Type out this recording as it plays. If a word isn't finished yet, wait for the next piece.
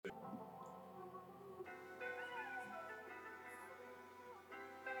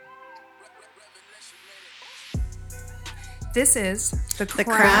This is the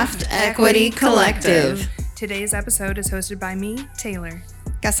Craft Equity Collective. Today's episode is hosted by me, Taylor.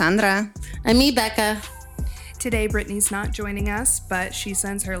 Cassandra. And me, Becca. Today, Brittany's not joining us, but she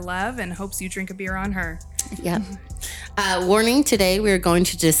sends her love and hopes you drink a beer on her. Yep. Warning, today we are going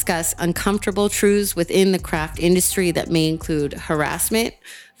to discuss uncomfortable truths within the craft industry that may include harassment,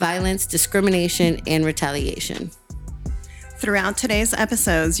 violence, discrimination, and retaliation. Throughout today's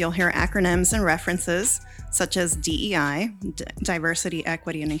episodes, you'll hear acronyms and references such as DEI, Diversity,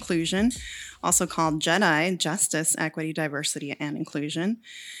 Equity, and Inclusion, also called JEDI, Justice, Equity, Diversity, and Inclusion.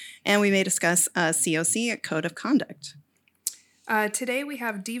 And we may discuss COC, a Code of Conduct. Today we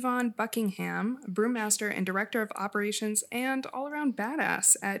have DeVo Buckingham, brewmaster and director of operations and all-around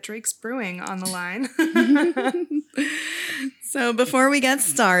badass at Drake's Brewing on the line. So before we get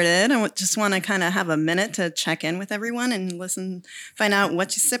started, I just want to kind of have a minute to check in with everyone and find out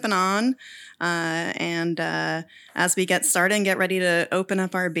what you're sipping on. And as we get started and get ready to open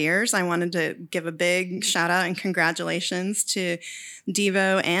up our beers, I wanted to give a big shout out and congratulations to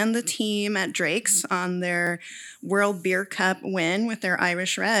DeVo and the team at Drake's on their World Beer Cup win with their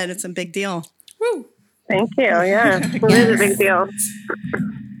Irish Red. It's a big deal. Woo! Thank you. Yeah, it is a big deal.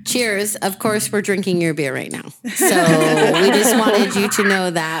 Cheers. Of course, we're drinking your beer right now. So we just wanted you to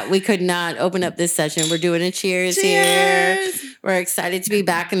know that we could not open up this session. We're doing a cheers here. We're excited to be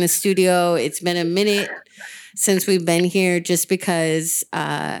back in the studio. It's been a minute since we've been here just because,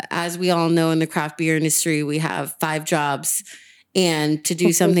 as we all know in the craft beer industry, we have 5 jobs. And to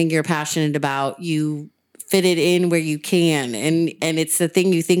do something you're passionate about, you fit it in where you can. And it's the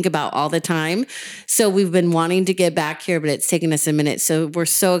thing you think about all the time. So we've been wanting to get back here, but it's taken us a minute. So we're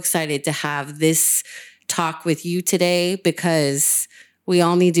so excited to have this talk with you today because we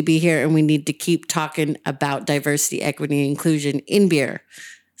all need to be here and we need to keep talking about diversity, equity, and inclusion in beer.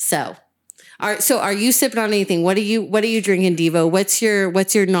 So are you sipping on anything? What are you drinking, DeVo? What's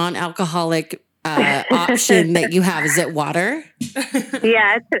your non-alcoholic option that you have? Is it water?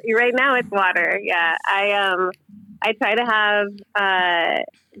 Yeah, right now it's water. Yeah, I try to have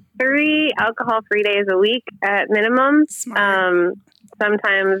 3 alcohol-free days a week at minimum.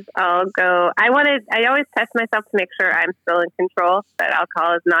 Sometimes I'll go. I always test myself to make sure I'm still in control, that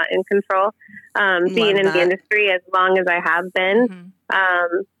alcohol is not in control. Being in the industry as long as I have been,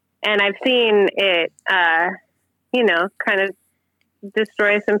 and I've seen it, kind of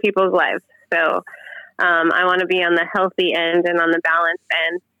destroy some people's lives. So I want to be on the healthy end and on the balanced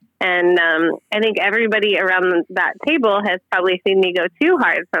end. And I think everybody around that table has probably seen me go too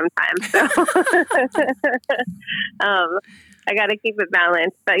hard sometimes. So I got to keep it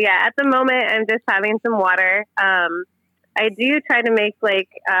balanced. But yeah, at the moment, I'm just having some water. I do try to make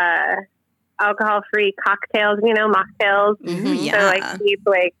alcohol-free cocktails, mocktails. Yeah. So I keep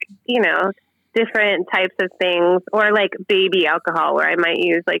different types of things, or baby alcohol where I might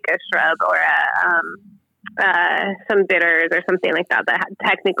use a shrub or some bitters or something like that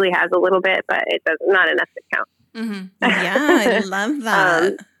technically has a little bit, but it does not enough to count. Mm-hmm. Yeah, I love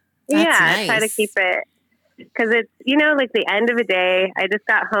that. Nice. I try to keep it because it's the end of a day. I just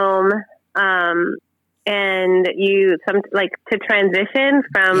got home, and to transition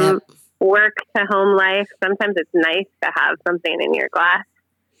from work to home life. Sometimes it's nice to have something in your glass.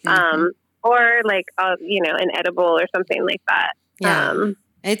 Or an edible or something like that. Yeah.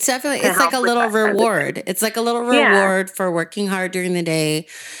 It's definitely, it's like a little reward. It's like a little reward for working hard during the day.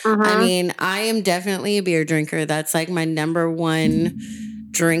 Mm-hmm. I mean, I am definitely a beer drinker. That's like my number one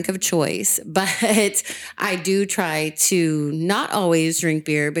drink of choice. But I do try to not always drink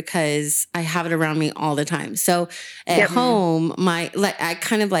beer because I have it around me all the time. So at home, I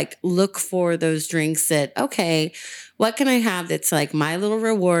kind of look for those drinks that, okay, what can I have that's like my little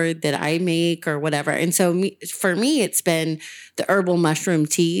reward that I make or whatever? And so for me, it's been the herbal mushroom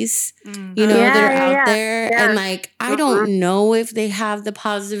teas, that are out there. Yeah. And I don't know if they have the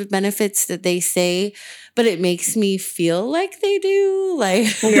positive benefits that they say, but it makes me feel like they do. When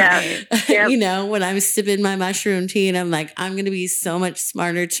I'm sipping my mushroom tea and I'm like, I'm going to be so much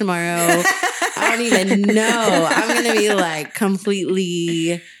smarter tomorrow. I don't even know. I'm going to be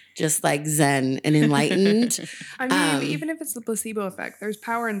completely just zen and enlightened. I mean, even if it's the placebo effect, there's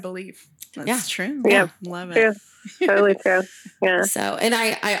power in belief. That's true. Yeah. Love it. True. Totally true. Yeah. So, and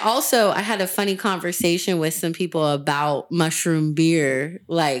I had a funny conversation with some people about mushroom beer.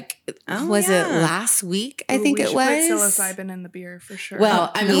 Was it last week? I think it was. We should put psilocybin in the beer for sure. Well,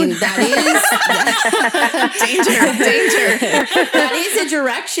 I mean, that is danger. That is a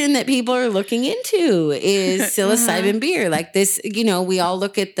direction that people are looking into is psilocybin beer. Like this, we all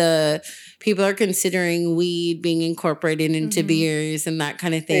look at the people are considering weed being incorporated into beers and that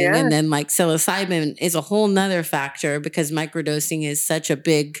kind of thing. Yeah. And then like psilocybin is a whole nother factor because microdosing is such a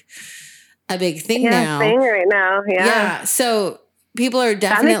big thing now. Thing right now. Yeah. So people are That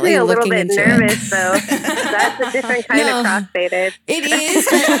makes definitely me a little looking bit into nervous, it. though. That's a different kind of cross-faded. It is.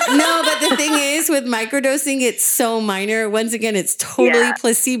 But the thing is with microdosing, it's so minor. Once again, it's totally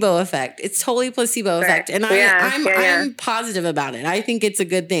placebo effect. It's totally placebo effect. And I'm positive about it. I think it's a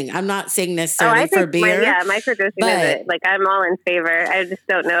good thing. I'm not saying necessarily for beer. Microdosing is it. Like, I'm all in favor. I just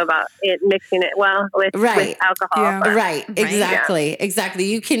don't know about it mixing it well with alcohol. Yeah. Right. Exactly.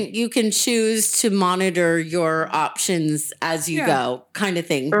 You can choose to monitor your options as you go. Kind of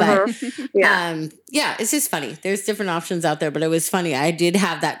thing. But it's just funny. There's different options out there, but it was funny. I did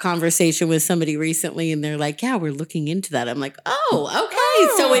have that conversation with somebody recently and they're like, yeah, we're looking into that. I'm like, oh, okay.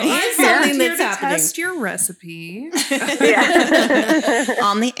 So it is something that's happening. Test your recipe.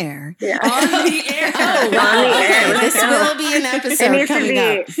 On the air. Yeah. On the air. Oh, wow. Okay. This will be an episode coming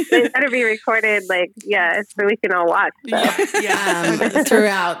up. It better be recorded so we can all watch. So.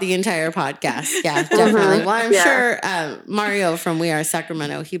 Throughout the entire podcast. Yeah, definitely. Well, I'm sure Mario from We Are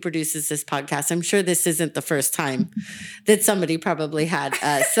Sacramento, he produces this podcast. I'm sure this isn't the first time that somebody probably had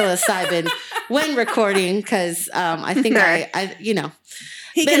psilocybin when recording because I think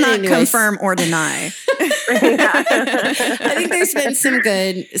he cannot confirm or deny. I think there's been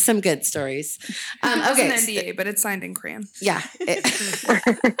some good stories. Okay, it's an NDA, but it's signed in crayon. Yeah, and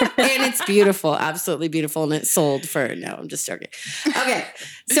it's beautiful, absolutely beautiful, and it's sold for. No, I'm just joking. Okay,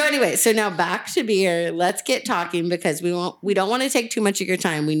 so anyway, so now back to beer. Let's get talking because we don't want to take too much of your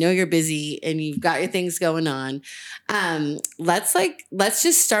time. We know you're busy and you've got your things going on. Let's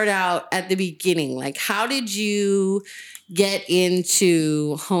just start out at the beginning. Like, how did you get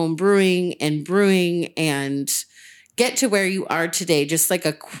into home brewing and get to where you are today? Just like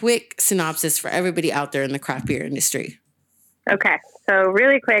a quick synopsis for everybody out there in the craft beer industry. Okay. So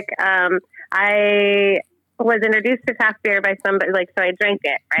really quick, I was introduced to craft beer by somebody, so I drank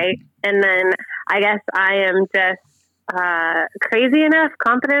it, right? And then I guess I am just crazy enough,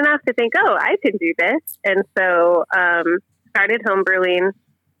 confident enough to think, oh, I can do this. And so started home brewing.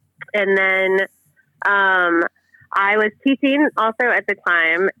 And then I was teaching also at the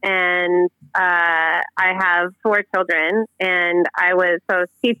time, and I have 4 children, and I was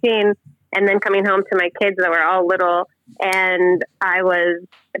teaching and then coming home to my kids that were all little, and I was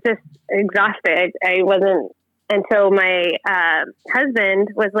just exhausted. I wasn't until my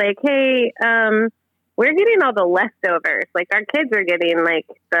husband was like, hey, we're getting all the leftovers. Like, our kids are getting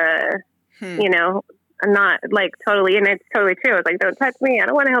not totally, and it's totally true. I was like, don't touch me. I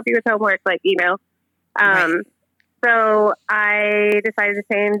don't want to help you with homework. Right. So I decided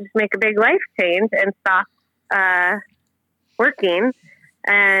to make a big life change and stop working,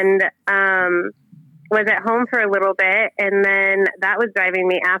 and was at home for a little bit, and then that was driving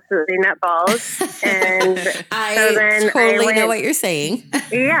me absolutely nutballs. And I totally know what you're saying.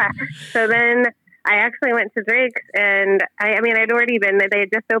 Yeah. So then I actually went to Drake's, and I'd already been there. They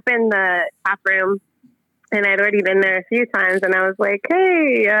had just opened the tap room, and I'd already been there a few times, and I was like,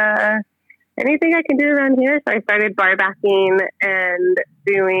 hey, anything I can do around here? So I started bar backing and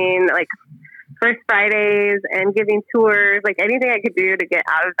doing First Fridays and giving tours, anything I could do to get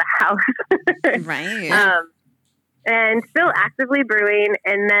out of the house. Right. And still actively brewing.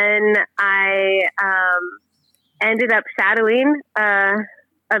 And then I ended up shadowing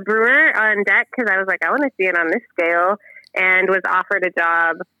a brewer on deck because I was like, I want to see it on this scale, and was offered a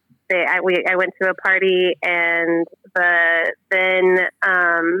job. I went to a party, and the then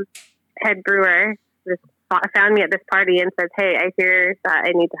head brewer found me at this party and says, hey, I hear that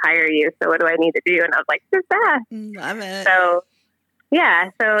I need to hire you. So what do I need to do? And I was like, just that. Love it. So,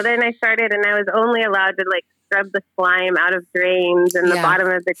 yeah. So then I started, and I was only allowed to scrub the slime out of drains and the bottom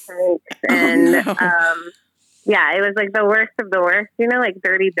of the tanks. And, it was the worst of the worst,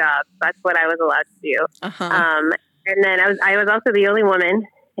 dirty jobs. That's what I was allowed to do. Uh-huh. And then I was also the only woman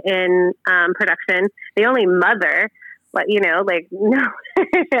in production, the only mother. But, no,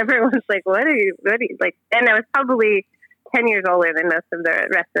 everyone's like, what are you, and I was probably 10 years older than most of the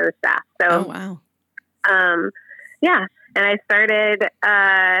rest of the staff. So, oh, wow. And I started,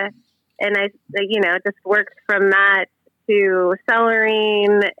 and I, just worked from that to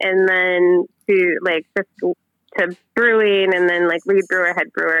cellaring, and then to brewing, and then lead brewer,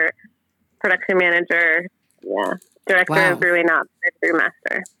 head brewer, production manager, director of brewing ops,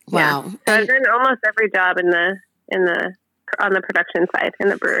 brewmaster. Wow. Yeah. So I've done almost every job on the production side in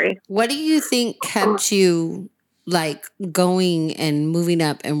the brewery. What do you think kept you going and moving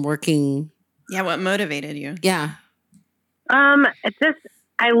up and working? Yeah, what motivated you? Yeah. It's just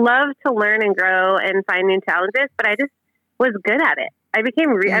I love to learn and grow and find new challenges, but I just was good at it. I became,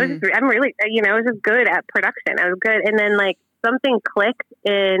 I'm really, I was just good at production. I was good. And then like something clicked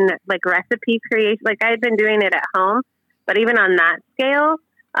in like recipe creation. Like I had been doing it at home, but even on that scale,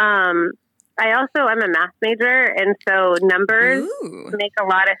 I'm a math major. And so numbers make a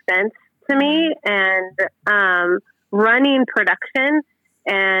lot of sense to me, and running production,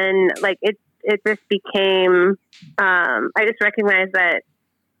 and like it just became, I just recognized that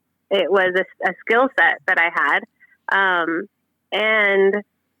it was a skill set that I had. And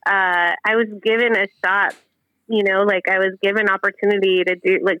I was given a shot, like I was given opportunity to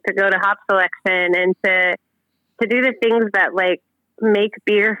do, like to go to hop selection and to do the things that like make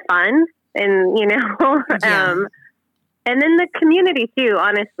beer fun, and, and then the community too,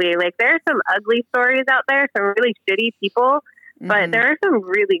 honestly, like there are some ugly stories out there, some really shitty people, but there are some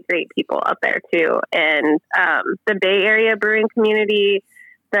really great people out there too. And, the Bay Area brewing community,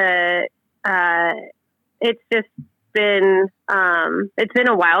 it's just been, it's been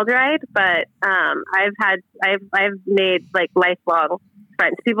a wild ride, but, I've made like lifelong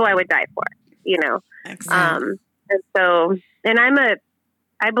friends, people I would die for, Excellent. and so, and I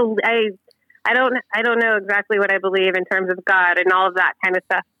don't know exactly what I believe in terms of God and all of that kind of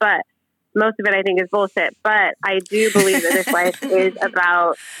stuff, but most of it I think is bullshit. But I do believe that this life is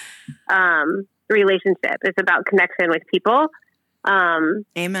about relationship. It's about connection with people.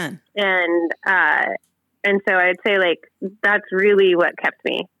 Amen. And so I'd say like that's really what kept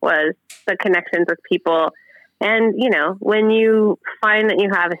me, was the connections with people. And when you find that you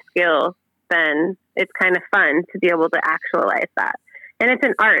have a skill, then it's kind of fun to be able to actualize that. And it's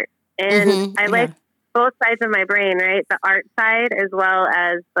an art. And I like both sides of my brain, right? The art side as well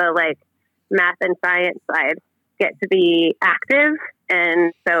as the like math and science side get to be active.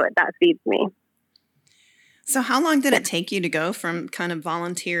 And so that feeds me. So how long did it take you to go from kind of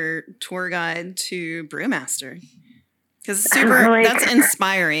volunteer tour guide to brewmaster? Because that's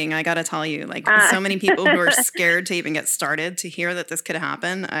inspiring. I got to tell you, like so many people who are scared to even get started, to hear that this could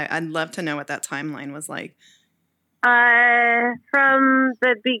happen. I'd love to know what that timeline was like. From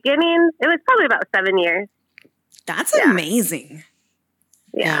the beginning, it was probably about 7 years. That's amazing.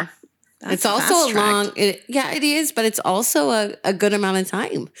 Yeah. It's also a long, it is, but it's also a good amount of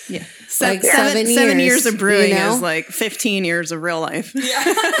time. Yeah. Like 7 years of brewing is like 15 years of real life.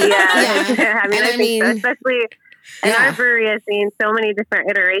 Yeah. I mean, especially, and our brewery has seen so many different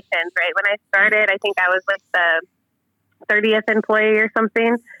iterations, right? When I started, I think I was like the 30th employee or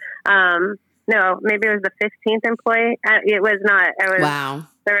something. No, maybe it was the 15th employee. It was not. Wow.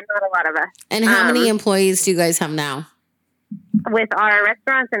 There were not a lot of us. And how many employees do you guys have now? With our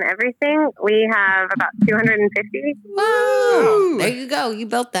restaurants and everything, we have about 250. Woo! There you go. You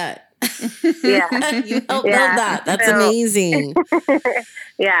built that. Yeah. You helped build that. That's amazing.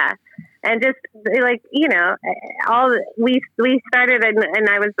 Yeah. And just like, we started and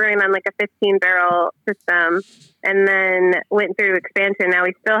I was brewing on like a 15 barrel system, and then went through expansion. Now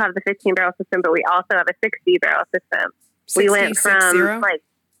we still have the 15 barrel system, but we also have a 60 barrel system. We went from like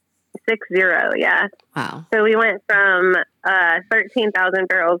 60, yeah. Wow. So we went from 13,000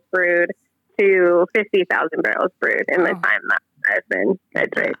 barrels brewed to 50,000 barrels brewed in the time that I've been at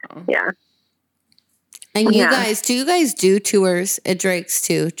Drake. Yeah. And do you guys do tours at Drake's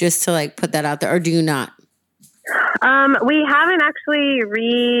too, just to like put that out there, or do you not? We haven't actually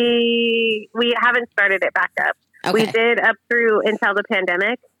we haven't started it back up. Okay. We did up through until the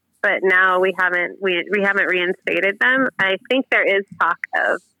pandemic, but now we haven't reinstated them. I think there is talk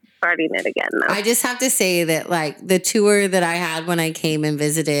of starting it again though. I just have to say that like the tour that I had when I came and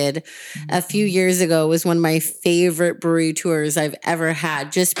visited a few years ago was one of my favorite brewery tours I've ever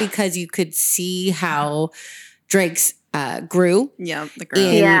had, just because you could see how Drake's grew. Yeah, the growth.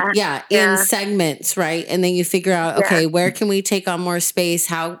 In segments, right? And then you figure out, okay, where can we take on more space?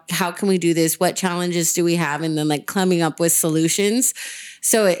 How can we do this? What challenges do we have? And then like coming up with solutions.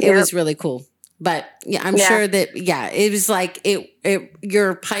 So it was really cool. But I'm sure that, it was like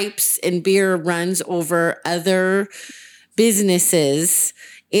your pipes and beer runs over other businesses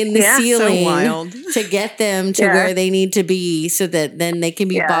in the ceiling to get them to where they need to be, so that then they can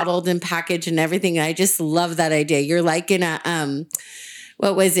be bottled and packaged and everything. I just love that idea. You're like in a,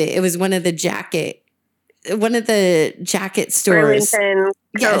 what was it? It was one of the jacket stores. Burlington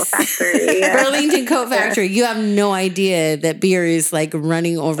Coat Factory. Yeah. Burlington Coat Factory. You have no idea that beer is like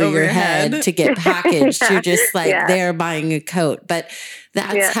running over your head to get packaged. You're just like there buying a coat. But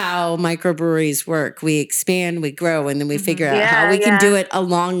that's how microbreweries work. We expand, we grow, and then we figure out how we can do it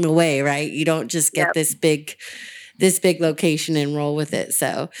along the way, right? You don't just get this big this big location and roll with it.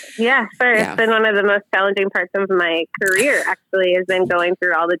 So yeah, sure. It's been one of the most challenging parts of my career, actually, has been going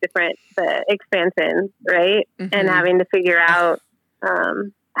through all the different expansions, right? And having to figure out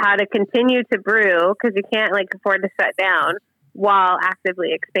how to continue to brew, because you can't like afford to shut down while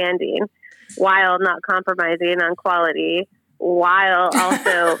actively expanding, while not compromising on quality, while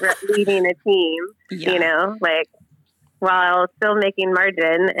also leading a team, you know, like while still making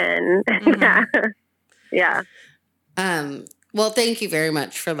margin and yeah. Well, thank you very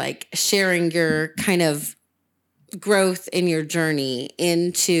much for like sharing your kind of growth in your journey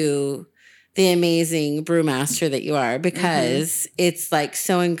into the amazing brewmaster that you are, because it's like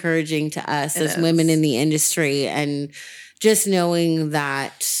so encouraging to us as women in the industry, and just knowing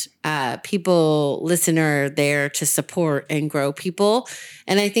that people listen are there to support and grow people.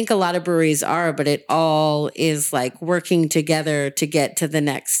 And I think a lot of breweries are, but it all is like working together to get to the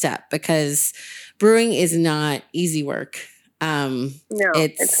next step, because brewing is not easy work. No,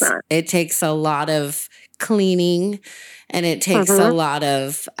 it's not. It takes a lot of cleaning, and it takes a lot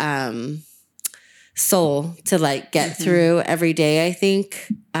of soul to like get through every day, I think.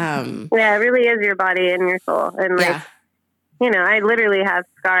 Yeah, it really is your body and your soul. And like, you know, I literally have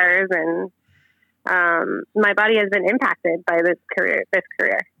scars, and my body has been impacted by this career.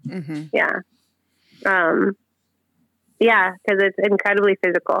 Yeah. Yeah, because it's incredibly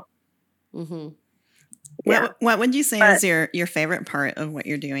physical. Yeah. What would you say is your favorite part of what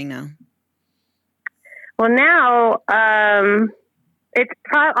you're doing now? Well, now it's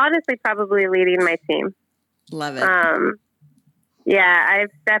honestly probably leading my team. Love it. Yeah,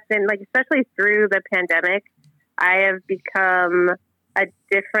 I've stepped in, like, especially through the pandemic, I have become a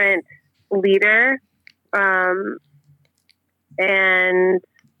different leader, and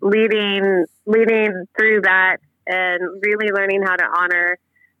leading through that, and really learning how to honor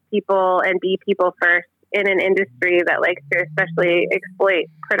people and be people first in an industry that likes to especially exploit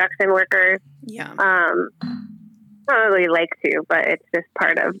production workers. Yeah. Not really like to, but it's just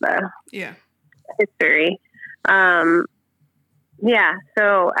part of the history. Yeah,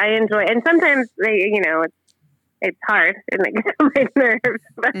 so I enjoy, and sometimes you know, it's hard and it gets on my nerves,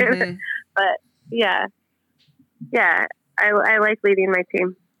 but yeah, I like leading my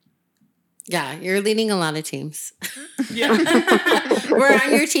team. Yeah, you're leading a lot of teams. We're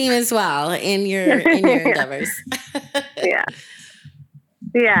on your team as well in your endeavors.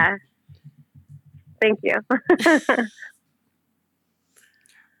 Yeah. Thank you.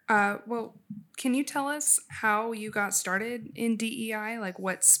 Well, can you tell us how you got started in DEI? Like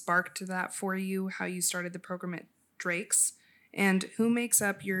what sparked that for you, how you started the program at Drake's, and who makes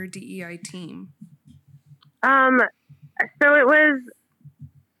up your DEI team? So it was,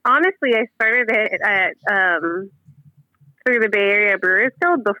 honestly, I started it at through the Bay Area Brewers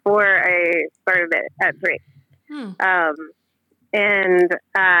Guild before I started it at Drake. And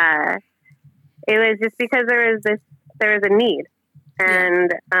it was just because there was a need,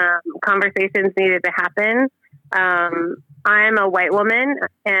 and conversations needed to happen. I'm a white woman,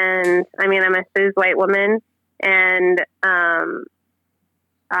 and I mean, I'm a cis white woman, and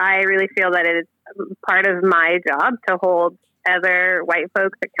I really feel that it is part of my job to hold other white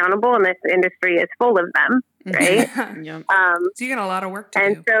folks accountable, and this industry is full of them, right? So you got a lot of work to do.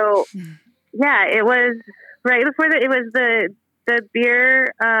 And so, yeah, it was right before it was the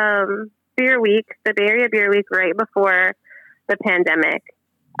beer week, the Bay Area Beer Week, right before the pandemic.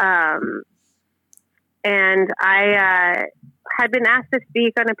 And I had been asked to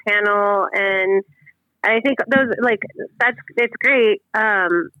speak on a panel, and I think those, like, it's great.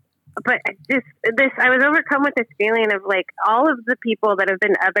 But I was overcome with this feeling of like all of the people that have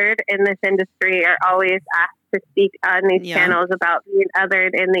been othered in this industry are always asked to speak on these panels about being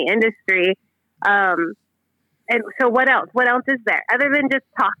othered in the industry. And so what else? What else is there other than just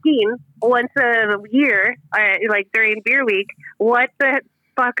talking once a year, like during Beer Week? What the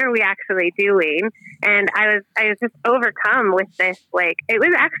fuck are we actually doing? And I was just overcome with this, like, it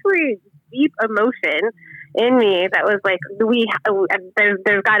was actually deep emotion in me that was like,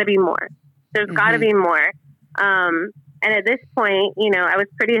 there's got to be more. There's got to be more. And at this point, you know, I was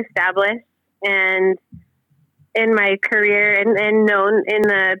pretty established and in my career and known in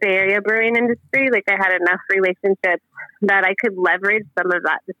the Bay Area brewing industry. Like, I had enough relationships that I could leverage some of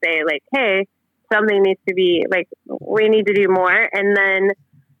that to say, like, hey, something needs to be, like, we need to do more. And then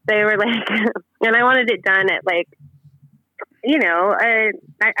they were like, and I wanted it done at, like, you know, I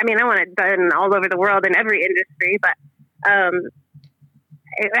mean, I want it done all over the world in every industry, but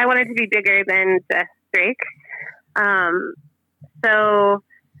I wanted to be bigger than just Drake. So,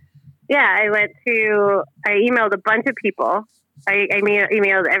 yeah, I emailed a bunch of people. I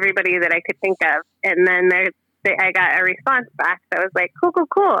emailed everybody that I could think of. And then I got a response back. So I was like,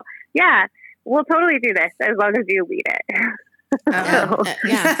 cool. Yeah, we'll totally do this as long as you lead it.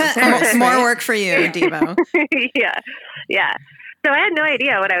 More work for you, DeVo. Yeah. So I had no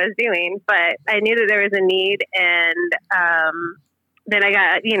idea what I was doing, but I knew that there was a need. And then I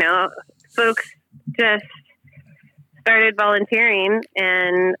got, folks just started volunteering,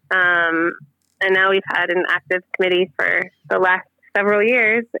 and now we've had an active committee for the last several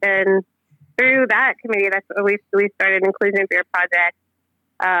years. And through that committee, that's what we started Inclusion Beer Project.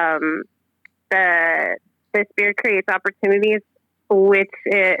 This beer creates opportunities, which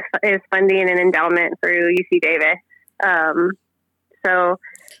is funding an endowment through UC Davis. So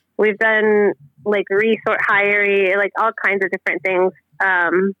we've done like resource hiring, like all kinds of different things,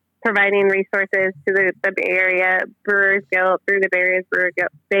 providing resources to the Bay Area Brewers Guild through the Bay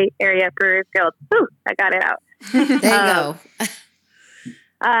Area Brewers Guild. Ooh, I got it out. There you go.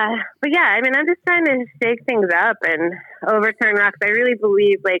 But yeah, I mean, I'm just trying to shake things up and overturn rocks. I really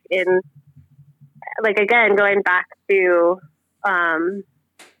believe, again, going back to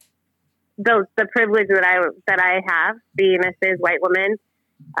the privilege that I have being a cis white woman,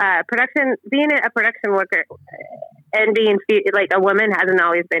 being a production worker and being like a woman hasn't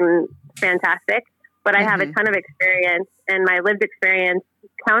always been fantastic, but I have a ton of experience, and my lived experience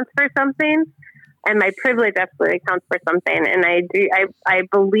counts for something, and my privilege absolutely counts for something. And I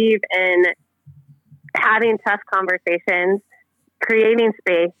believe in having tough conversations, creating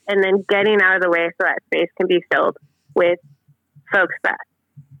space, and then getting out of the way so that space can be filled with folks that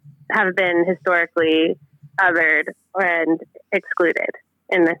have been historically othered and excluded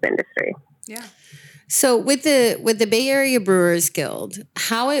in this industry. Yeah. So with the Bay Area Brewers Guild,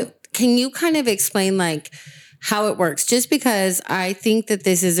 can you kind of explain like how it works? Just because I think that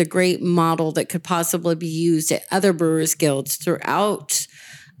this is a great model that could possibly be used at other brewers guilds throughout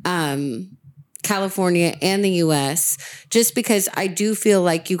California and the US, just because I do feel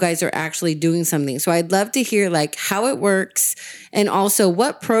like you guys are actually doing something. So I'd love to hear like how it works, and also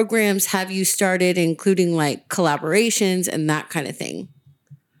what programs have you started, including like collaborations and that kind of thing.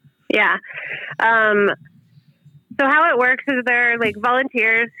 Yeah. So how it works is there are like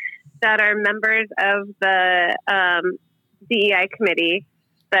volunteers that are members of the DEI committee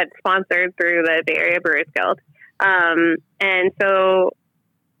that's sponsored through the Bay Area Brewers Guild. And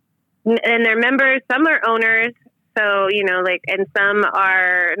they're members, some are owners. So, and some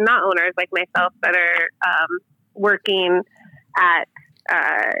are not owners like myself that are working at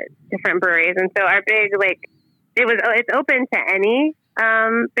different breweries. And so our big, it's open to any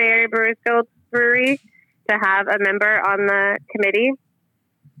Bay Area Brewers Guild brewery to have a member on the committee.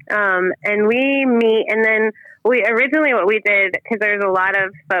 And we meet, and then originally what we did, because there's a lot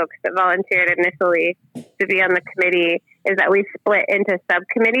of folks that volunteered initially to be on the committee, is that we split into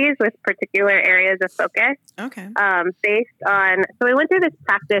subcommittees with particular areas of focus. Okay. Based on, so we went through this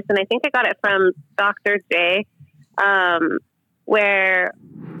practice, and I think I got it from Dr. J, where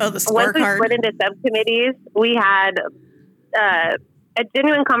the scorecard. Once we split into subcommittees, we had a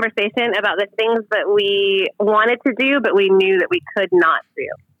genuine conversation about the things that we wanted to do, but we knew that we could not do,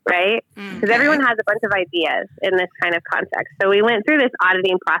 right? Because everyone has a bunch of ideas in this kind of context. So we went through this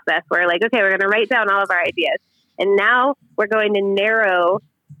auditing process where okay, we're going to write down all of our ideas. And now we're going to narrow,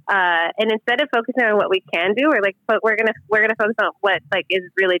 and instead of focusing on what we can do, we're going to focus on what is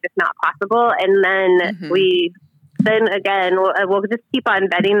really just not possible. And then we'll just keep on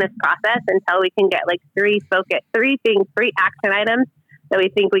vetting this process until we can get three action items that we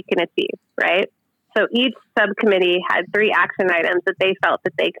think we can achieve, right? So each subcommittee had 3 action items that they felt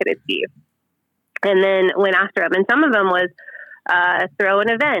that they could achieve, and then went after them. And some of them was throw an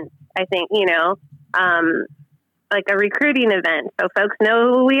event. I think, like a recruiting event, so folks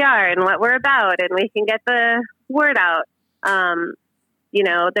know who we are and what we're about, and we can get the word out.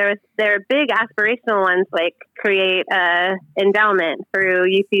 There are big aspirational ones like create a endowment through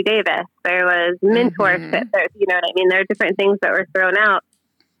UC Davis. There was mentorship. You know what I mean? There are different things that were thrown out.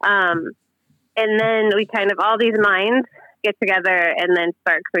 And then we kind of, all these minds get together and then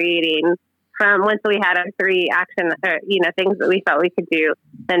start creating from, once we had our 3 action, things that we felt we could do,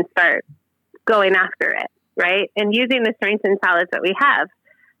 then start going after it. Right. And using the strengths and talents that we have.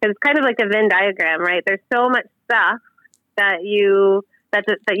 It's kind of like a Venn diagram, right? There's so much stuff that you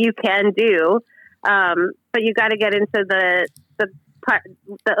can do, but you got to get into the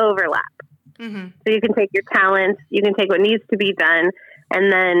overlap. So you can take your talents, you can take what needs to be done,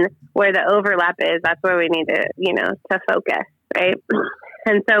 and then where the overlap is, that's where we need to, to focus, right?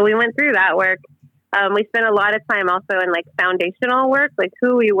 And so we went through that work. We spent a lot of time also in foundational work, like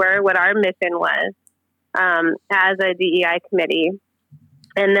who we were, what our mission was as a DEI committee,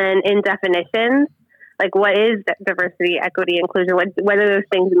 and then in definitions like what is diversity, equity, inclusion? What do those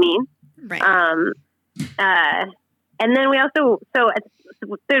things mean? Right. And then we also,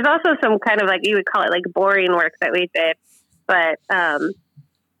 there's also some kind of like, you would call it like boring work that we did, but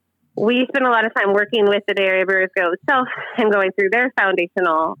we spent a lot of time working with the Bay Area Brewers Guild itself and going through their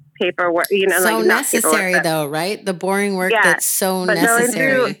foundational paperwork, so like necessary though, right? The boring work that's so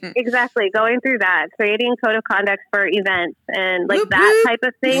necessary. Going through that, creating code of conduct for events and like that type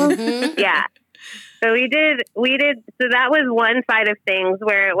of thing. Mm-hmm. Yeah. So we did, so that was one side of things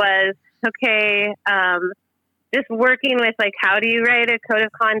where it was, okay, just working with like, how do you write a code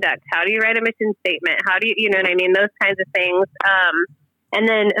of conduct? How do you write a mission statement? How do you know what I mean? Those kinds of things. And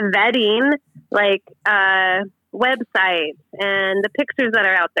then vetting like websites and the pictures that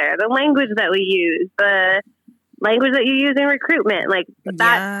are out there, the language that we use, the language that you use in recruitment, like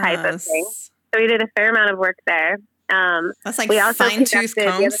that type of thing. So we did a fair amount of work there. That's like we also fine-tooth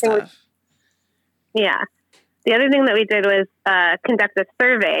comb stuff. Yeah. The other thing that we did was conduct a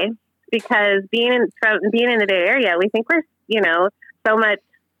survey, because being in the Bay Area, we think we're, so much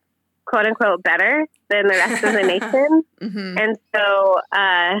quote unquote better than the rest of the nation. Mm-hmm. And so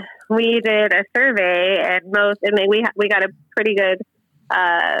we did a survey, and we got a pretty good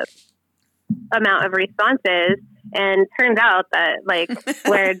amount of responses. And turned out that like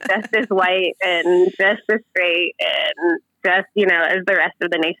we're just as white and just as straight and just, as the rest of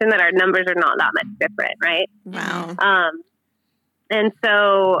the nation, that our numbers are not that much different, right? Wow. And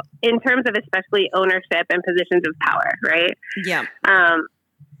so in terms of especially ownership and positions of power, right? Yeah.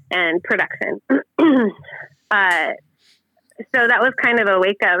 And production. So that was kind of a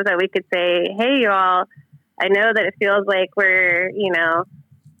wake up that we could say, hey, you all, I know that it feels like we're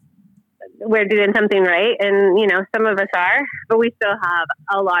doing something right. And, some of us are, but we still have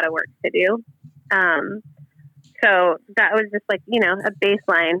a lot of work to do. So that was just like, a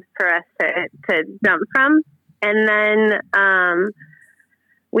baseline for us to jump from. And then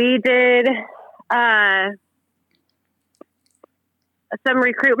we did some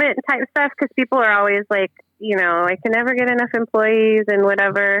recruitment type stuff, because people are always like, I can never get enough employees and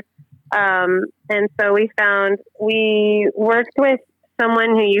whatever. And so we worked with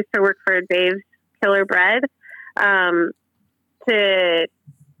someone who used to work for Dave's Killer Bread to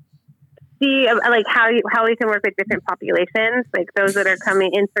see like how we can work with different populations, like those that are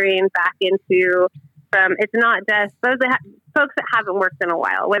entering back into. It's not just those folks that haven't worked in a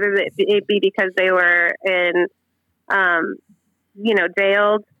while, whether it be because they were in,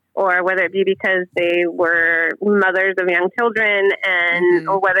 jailed, or whether it be because they were mothers of young children, and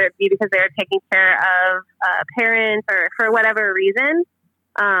or whether it be because they were taking care of parents, or for whatever reason.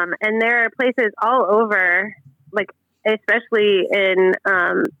 And there are places all over, like especially in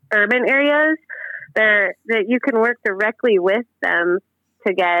urban areas, that you can work directly with them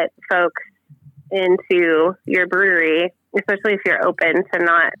to get folks into your brewery, especially if you're open to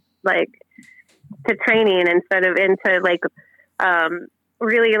not like to training instead of into like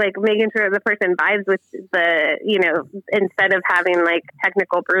really like making sure the person vibes with instead of having like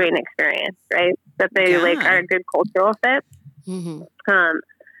technical brewing experience, right? That they like are a good cultural fit. Mm-hmm.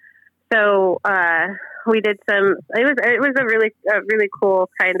 So we did it was a really cool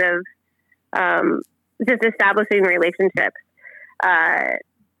kind of just establishing relationships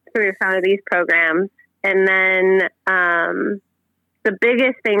through some of these programs. And then the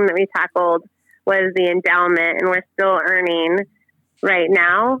biggest thing that we tackled was the endowment, and we're still earning right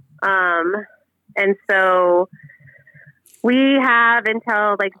now. And so we have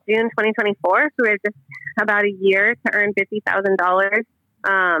until like June 2024, so we have just about a year to earn $50,000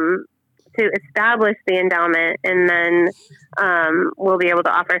 to establish the endowment, and then we'll be able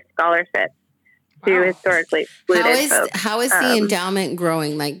to offer scholarships to historically excluded folks. How is the endowment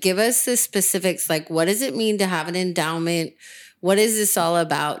growing? Like, give us the specifics. Like, what does it mean to have an endowment? What is this all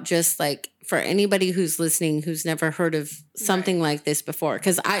about? Just like for anybody who's listening, who's never heard of something like this before.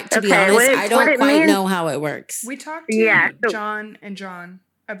 Because to be honest, I don't quite know how it works. We talked to John and John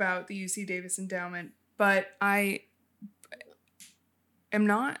about the UC Davis endowment, but I am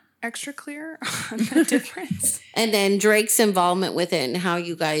not extra clear on the difference. And then Drake's involvement with it and how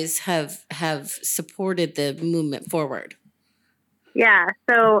you guys have supported the movement forward. Yeah.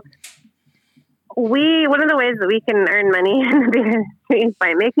 So one of the ways that we can earn money in the beer industry is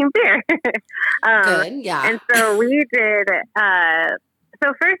by making beer. Good. Yeah. And so we did,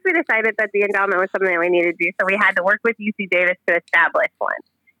 so first we decided that the endowment was something that we needed to do. So we had to work with UC Davis to establish one.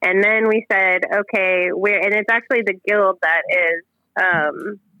 And then we said, okay, and it's actually the guild that is,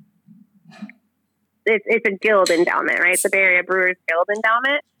 it's a guild endowment, right? The Bay Area Brewers Guild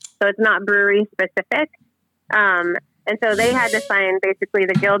endowment. So it's not brewery specific. And so they had to sign, basically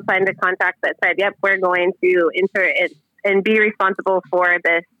the guild signed a contract that said, yep, we're going to enter it and be responsible for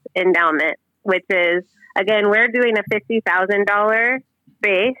this endowment, which is, again, we're doing a $50,000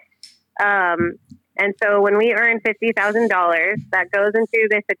 base. And so when we earn $50,000, that goes into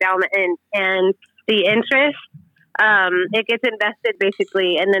this endowment, and the interest, it gets invested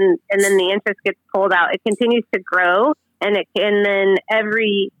basically, and then the interest gets pulled out. It continues to grow, and then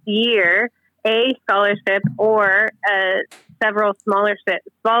every year, a scholarship or several smaller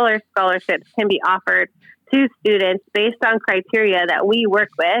scholarships can be offered to students based on criteria that we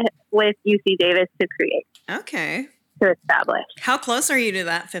work with UC Davis to create. Okay. To establish. How close are you to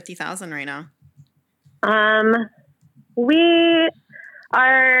that 50,000 right now? We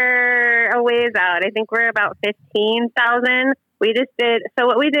are a ways out. I think we're about 15,000. We just did. So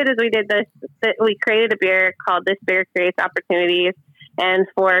what we did is we created a beer called This Beer Creates Opportunities. And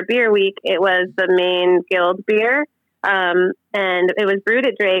for Beer Week, it was the main guild beer. And it was brewed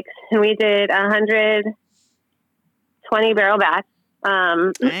at Drake's, and we did 120 barrel batch.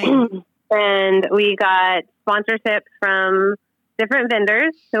 And we got sponsorships from different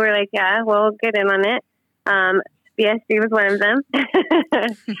vendors. So we're like, yeah, we'll get in on it. BSG was one of them.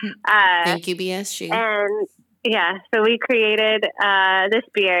 Thank you, BSG. And yeah, so we created this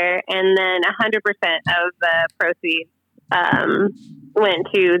beer, and then 100% of the proceeds went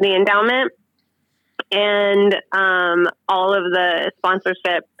to the endowment, and all of the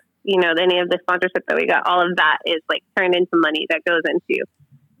sponsorship, any of the sponsorship that we got, all of that is like turned into money that goes into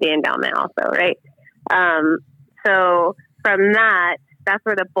the endowment also, right? So from that's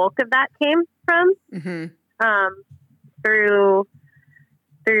where the bulk of that came from. Mm-hmm. Through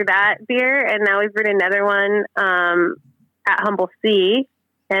that beer, and now we've brewed another one at Humble Sea,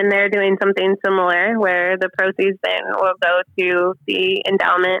 and they're doing something similar where the proceeds then will go to the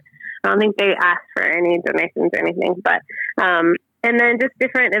endowment. I don't think they asked for any donations or anything, but and then just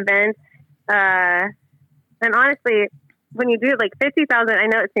different events. And honestly, when you do like 50,000, I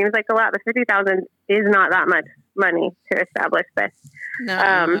know it seems like a lot, but 50,000 is not that much money to establish this. No,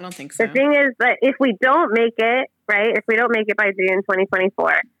 I don't think so. The thing is that if we don't make it, right, if we don't make it by June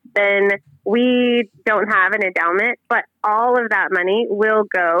 2024, then we don't have an endowment, but all of that money will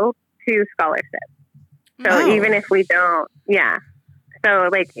go to scholarships. So even if we don't, yeah. So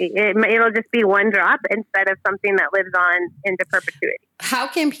like it'll just be one drop instead of something that lives on into perpetuity. How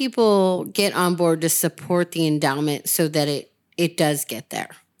can people get on board to support the endowment so that it does get there?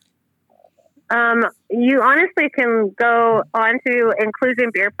 You honestly can go onto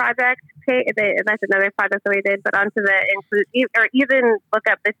Inclusion Beer Project page. That's another project that we did, but onto the or even look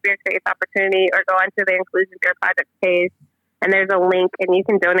up This Beer Creates Opportunity, or go onto the Inclusion Beer Project page, and there's a link, and you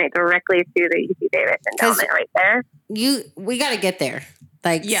can donate directly to the UC Davis endowment right there. We got to get there.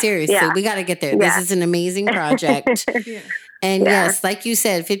 Like, yeah. seriously, we got to get there. Yeah. This is an amazing project. Yeah. And yes, like you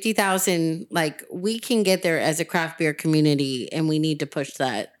said, 50,000, like we can get there as a craft beer community, and we need to push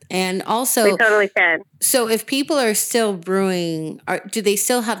that. And also, we totally can. So if people are still brewing, do they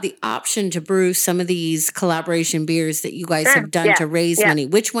still have the option to brew some of these collaboration beers that you guys have done to raise money?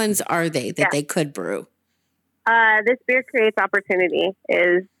 Which ones are they that they could brew? This Beer Creates Opportunity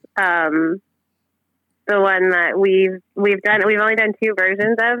is the one that we've done. We've only done 2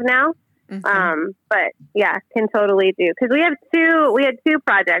 versions of now. Mm-hmm. But yeah, can totally do, because we had 2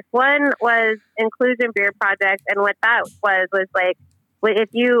 projects. One was Inclusion Beer Project, and what that was like, it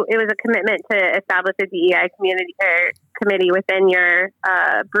was a commitment to establish a DEI committee within your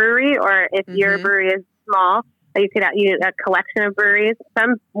brewery, or if your brewery is small, you could have a collection of breweries.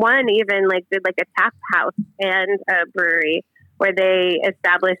 One even like did like a tap house and a brewery where they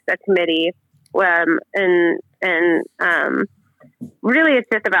established a committee. Really, it's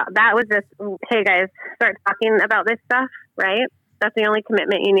just about that. Was just, hey guys, start talking about this stuff, right? That's the only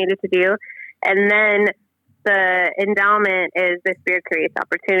commitment you needed to do, and then the endowment is This Beer Creates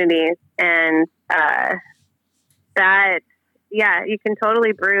Opportunities, and you can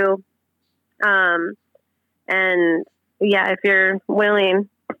totally brew, and if you're willing,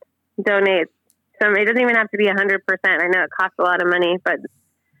 donate some. It doesn't even have to be 100%. I know it costs a lot of money, but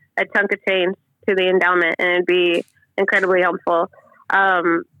a chunk of change to the endowment, and it'd be incredibly helpful.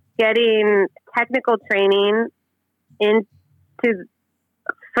 Getting technical training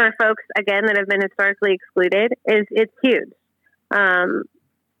for folks, again, that have been historically excluded it's huge. And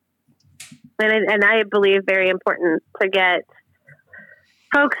I believe very important to get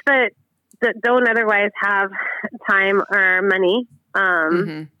folks that don't otherwise have time or money,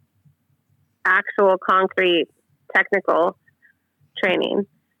 actual concrete technical training.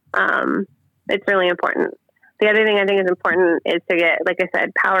 It's really important. The other thing I think is important is to get, like I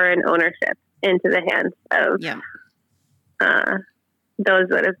said, power and ownership into the hands of those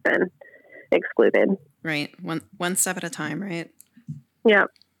that have been excluded. Right. One step at a time, right? Yeah.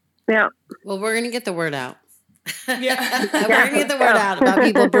 Yeah. Well, we're going to get the word out. Yeah. We're going to get the word out about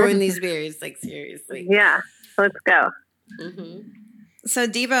people brewing these beers. Like, seriously. Yeah. Let's go. Mm-hmm. So,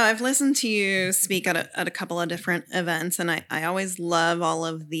 DeVo, I've listened to you speak at a couple of different events, and I always love all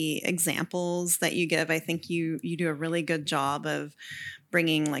of the examples that you give. I think you do a really good job of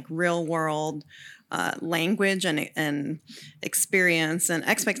bringing like real world language and experience and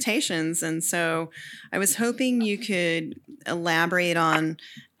expectations. And so I was hoping you could elaborate on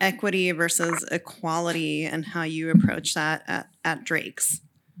equity versus equality and how you approach that at Drake's.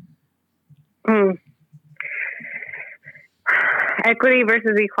 Equity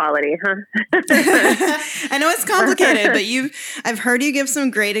versus equality, huh? I know it's complicated, but I've heard you give some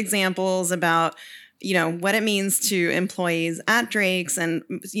great examples about, what it means to employees at Drake's and,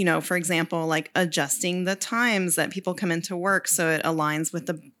 for example, like adjusting the times that people come into work so it aligns with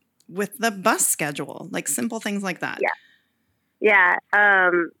the bus schedule, like simple things like that. Yeah.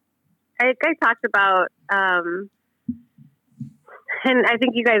 I talked about, and I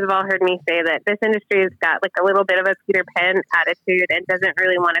think you guys have all heard me say that this industry has got like a little bit of a Peter Pan attitude and doesn't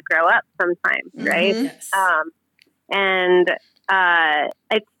really want to grow up sometimes, right? Yes. And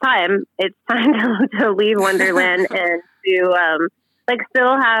it's time to leave Wonderland and to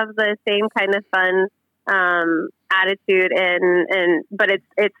still have the same kind of fun attitude but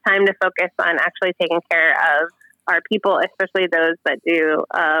it's time to focus on actually taking care of our people, especially those that do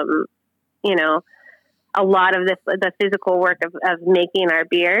a lot of the physical work of making our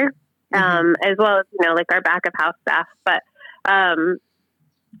beer, as well as, like our back of house staff. But, and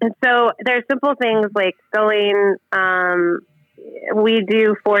so there's simple things like going, we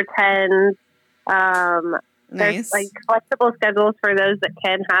do 410s, Nice. there's like flexible schedules for those that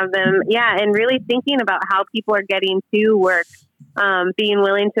can have them. Yeah. And really thinking about how people are getting to work, being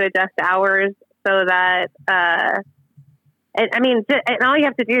willing to adjust hours so that, and all you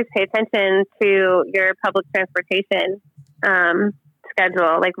have to do is pay attention to your public transportation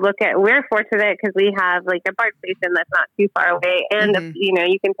schedule. Like, we're fortunate because we have like a BART station that's not too far away, and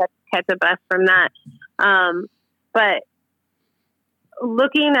you can catch a bus from that. But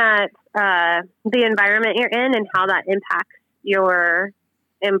looking at the environment you're in and how that impacts your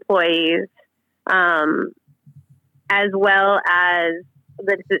employees, as well as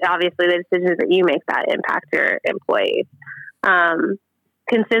obviously the decisions that you make that impact your employees.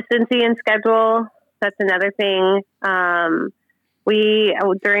 Consistency in schedule, that's another thing. We,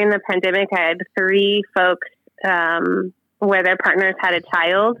 during the pandemic, I had 3 folks where their partners had a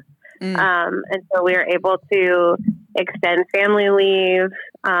child. And so we were able to extend family leave.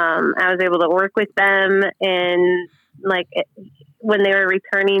 I was able to work with them in when they were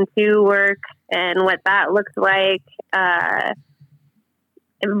returning to work and what that looks like.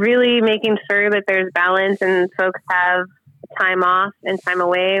 Really making sure that there's balance and folks have time off and time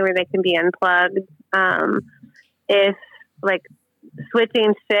away where they can be unplugged. If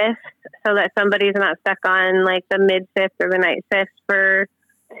switching shifts so that somebody's not stuck on like the mid shift or the night shift for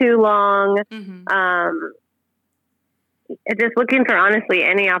too long. Just looking for honestly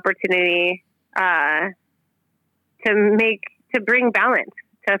any opportunity to bring balance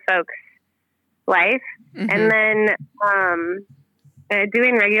to folks' life. And then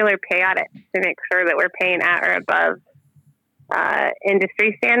doing regular pay audits to make sure that we're paying at or above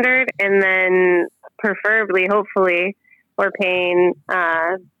industry standard, and then preferably, hopefully, we're paying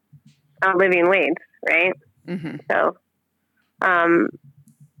a living wage, right? So,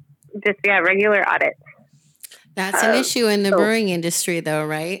 regular audits. That's an issue in the brewing industry, though,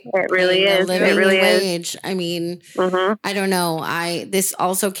 right? It really is. Living It really wage. is. I mean, I don't know. This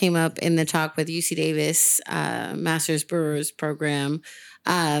also came up in the talk with UC Davis Masters Brewers program.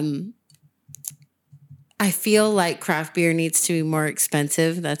 I feel like craft beer needs to be more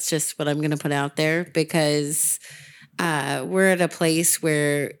expensive. That's just what I'm going to put out there, because we're at a place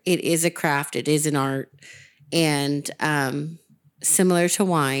where it is a craft, it is an art, and similar to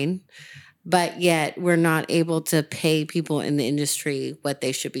wine. But yet we're not able to pay people in the industry what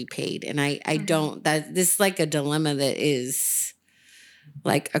they should be paid. And I don't, this is like a dilemma that is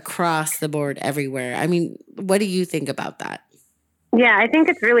like across the board everywhere. I mean, what do you think about that? Yeah, I think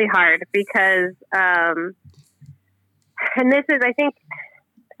it's really hard because, and this is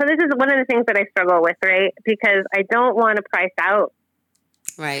one of the things that I struggle with, right? Because I don't want to price out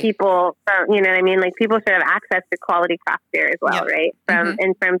people from, you know what I mean? Like, people should have access to quality craft beer as well, right?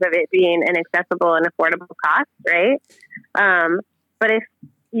 In terms of it being an accessible and affordable cost, right? But if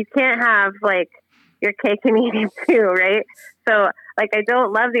you can't have like your cake and eat it too, right? So like, I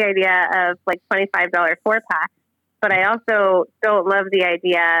don't love the idea of like $25 4-pack but I also don't love the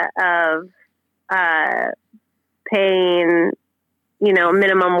idea of paying,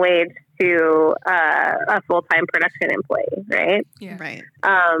 minimum wage to a full-time production employee, right? Yeah. Right.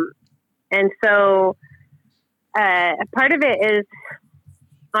 And so part of it is,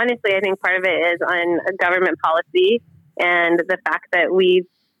 honestly, I think part of it is on government policy and the fact that we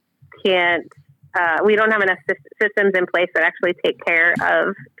don't have enough systems in place that actually take care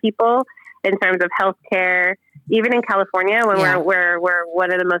of people in terms of healthcare. Even in California, when we're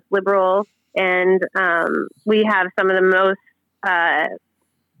one of the most liberal, and we have some of the most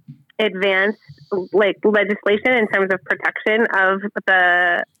advanced legislation in terms of protection of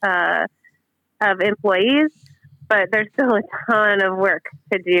the of employees, but there's still a ton of work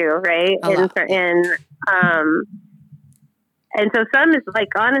to do, right? And so some is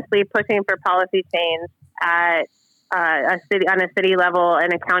honestly pushing for policy change at a city level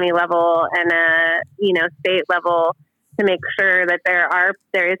and a county level and a state level to make sure that there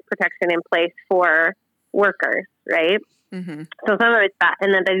is protection in place for workers, right? Mm-hmm. So some of it's that,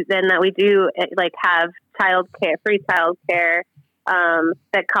 and then that we do have free childcare,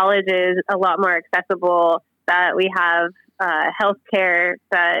 that college is a lot more accessible, that we have healthcare,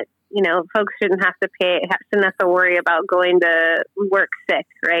 that folks shouldn't have to worry about going to work sick,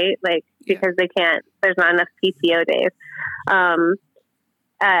 right? Because they can't. There's not enough PTO days.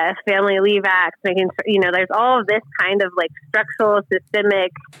 Family Leave Act, making sure, there's all of this kind of structural,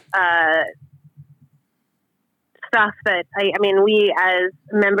 systemic stuff that we as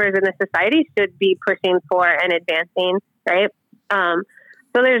members in the society should be pushing for and advancing, right? So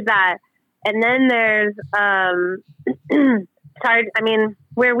there's that, and then there's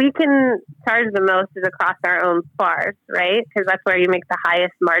where we can charge the most is across our own bars, right? Because that's where you make the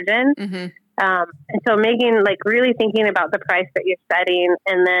highest margin. Mm-hmm. And so really thinking about the price that you're setting,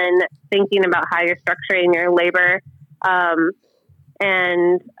 and then thinking about how you're structuring your labor,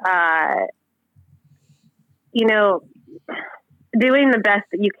 and doing the best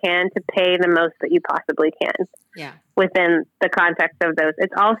that you can to pay the most that you possibly can. Yeah. Within the context of those.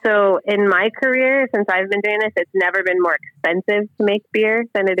 It's also, in my career, since I've been doing this, it's never been more expensive to make beer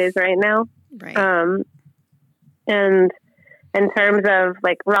than it is right now. Right. And in terms of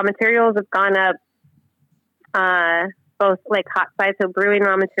raw materials have gone up, both hot side, so brewing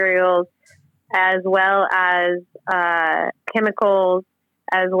raw materials, as well as chemicals,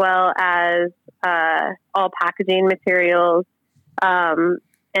 as well as all packaging materials, and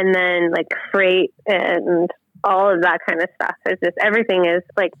then freight and all of that kind of stuff. Is just everything is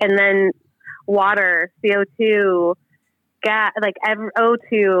and then water, CO2, gas,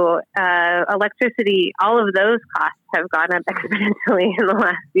 O2, electricity. All of those costs have gone up exponentially in the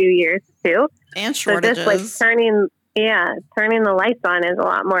last few years too. And shortages. So just turning the lights on is a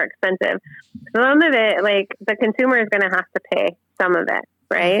lot more expensive. Some of it, the consumer is going to have to pay some of it,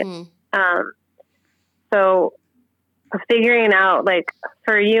 right? Mm-hmm. So figuring out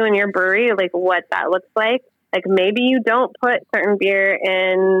for you and your brewery, what that looks like. Maybe you don't put certain beer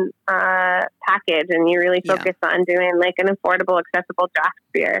in package, and you really focus on doing an affordable, accessible draft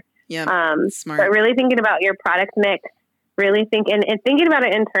beer. Yeah, smart. But really thinking about your product mix, really thinking about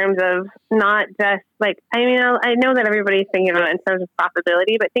it in terms of not just I know that everybody's thinking about it in terms of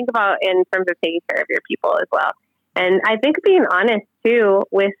profitability, but think about it in terms of taking care of your people as well. And I think being honest too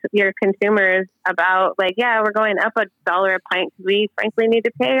with your consumers about we're going up $1 a pint because we frankly need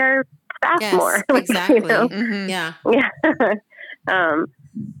to pay our staff more. Exactly. Mm-hmm. Yeah.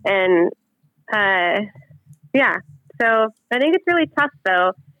 So I think it's really tough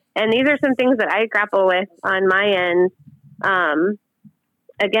though. And these are some things that I grapple with on my end.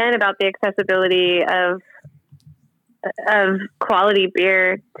 Again, about the accessibility of quality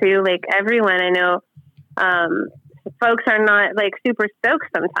beer to everyone. I know, folks are not super stoked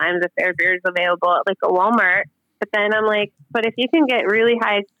sometimes if their beer is available at a Walmart, but then I'm but if you can get really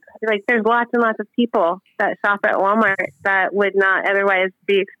high, there's lots and lots of people that shop at Walmart that would not otherwise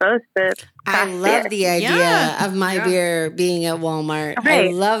be exposed to I love beer. the idea of my beer being at Walmart. Right.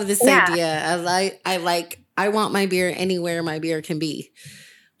 I love this idea. I want my beer anywhere my beer can be.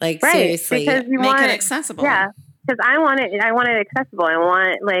 Seriously. Because you make want it accessible. Yeah. Because I want it accessible. I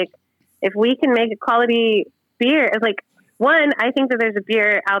want if we can make a quality beer, one, I think that there's a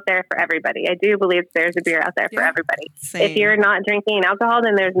beer out there for everybody. I do believe there's a beer out there for everybody. Same. If you're not drinking alcohol,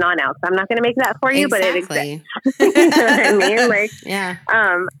 then there's non-alc. I'm not going to make that for you, but it exists. You know what I mean? Yeah.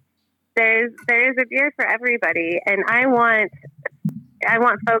 There is a beer for everybody, and I want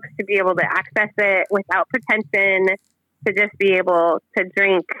folks to be able to access it without pretension, to just be able to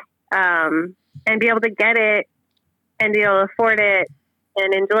drink, and be able to get it, and be able to afford it,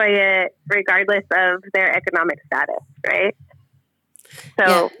 and enjoy it regardless of their economic status, right?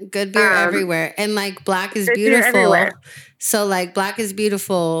 So good beer everywhere. And like Black is good beer beautiful. everywhere. So like Black is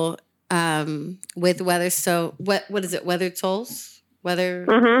beautiful with what is it? Weathered Souls? Yes.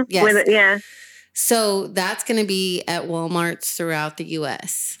 With it, yeah. So that's going to be at Walmarts throughout the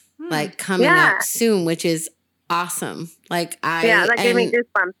US. Like coming out soon, which is awesome. Like that gave me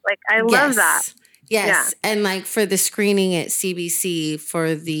goosebumps. Like I love that. Yes. Yeah. And like for the screening at CBC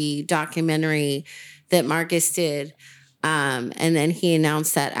for the documentary that Marcus did, and then he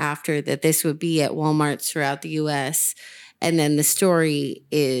announced that after that this would be at Walmarts throughout the US. And then the story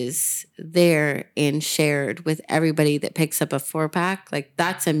is there and shared with everybody that picks up a 4-pack. Like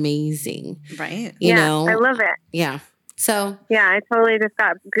that's amazing. Right. You know? I love it. Yeah. So I totally just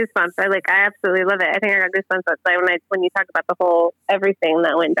got goosebumps. I absolutely love it. I think I got goosebumps when you talk about the whole everything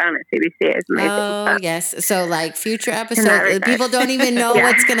that went down at CBC. It's amazing. Oh yes. So like future episodes, people don't even know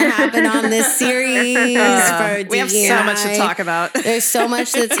what's going to happen on this series. For we have so much to talk about. There's so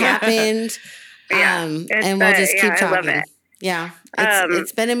much that's happened. And we'll just keep talking. I love it. Yeah,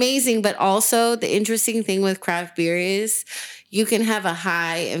 it's been amazing. But also the interesting thing with craft beer is you can have a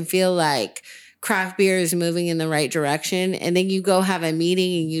high and feel like craft beer is moving in the right direction. And then you go have a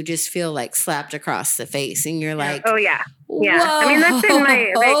meeting and you just feel like slapped across the face. And you're like, oh, yeah. Yeah. Whoa. I mean, that's been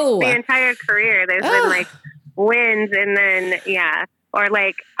my, the entire career. There's been like wins and then, or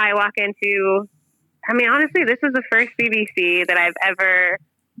like I walk into, I mean, honestly, this was the first BBC that I've ever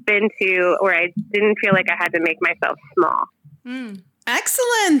been to where I didn't feel like I had to make myself small.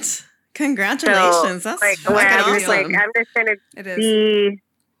 Excellent. Congratulations. So, That's where I'm awesome. I'm just going to be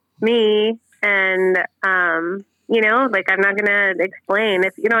me and, I'm not going to explain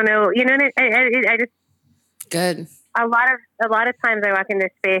if you don't know, I just, good. A lot of times I walk into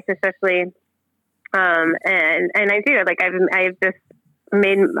space, especially, and I do, like, I've just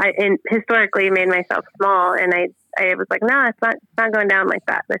historically made myself small, and I was like, no, it's not going down like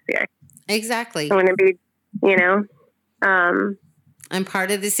that this year. Exactly. I'm going to be, I'm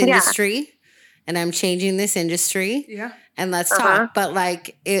part of this industry and I'm changing this industry. Yeah. And let's talk. But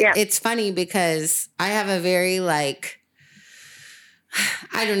like, it's funny because I have a very like,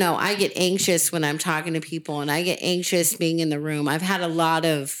 I don't know. I get anxious when I'm talking to people and I get anxious being in the room. I've had a lot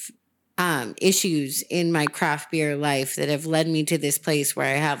of issues in my craft beer life that have led me to this place where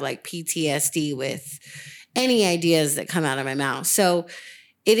I have like PTSD with any ideas that come out of my mouth. So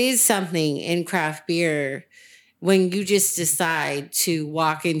it is something in craft beer when you just decide to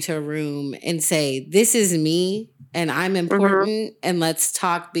walk into a room and say, this is me and I'm important and let's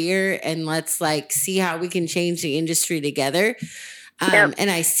talk beer and let's like see how we can change the industry together. And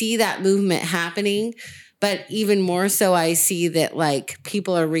I see that movement happening, but even more so, I see that like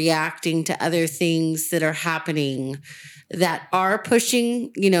people are reacting to other things that are happening that are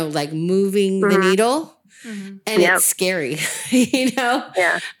pushing, like moving the needle. And it's scary,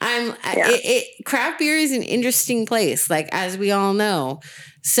 Yeah. Craft beer is an interesting place, like as we all know.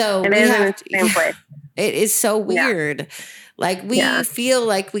 So it is so weird. Like we feel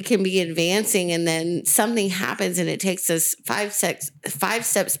like we can be advancing and then something happens and it takes us 5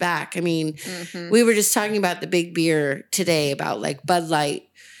 steps back. I mean, we were just talking about the big beer today about like Bud Light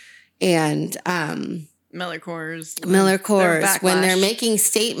and Miller Coors when they're making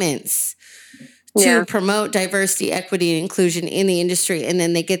statements to promote diversity, equity, and inclusion in the industry. And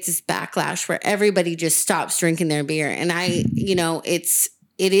then they get this backlash where everybody just stops drinking their beer. And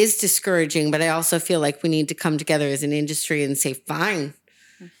it is discouraging, but I also feel like we need to come together as an industry and say, fine,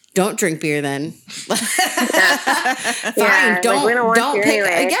 don't drink beer then. Fine, don't we don't want you pick.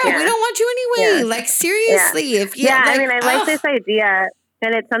 anyway. We don't want you anyway. Like seriously, if you I mean, I like this idea,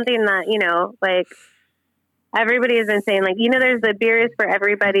 and it's something that like everybody has been saying, like, there's the beer is for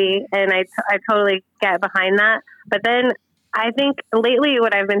everybody, and I totally get behind that. But then I think lately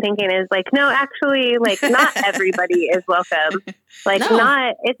what I've been thinking is like, no, actually, like not everybody is welcome. Like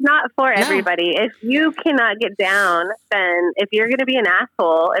it's not for everybody. If you cannot get down, then if you're going to be an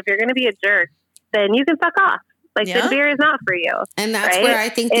asshole, if you're going to be a jerk, then you can fuck off. Like the beer is not for you. And that's where I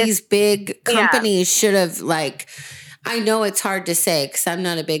think these big companies should have like, I know it's hard to say because I'm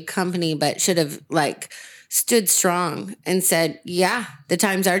not a big company, but should have like stood strong and said, the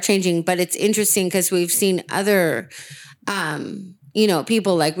times are changing. But it's interesting because we've seen other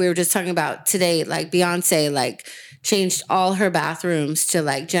people like we were just talking about today, like Beyonce, like changed all her bathrooms to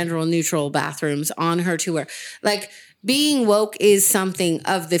like gender neutral bathrooms on her tour. Like being woke is something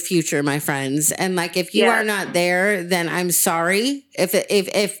of the future, my friends. And like, if you are not there, then I'm sorry. If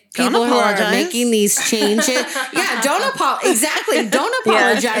people who are making these changes, don't apologize. Exactly. Don't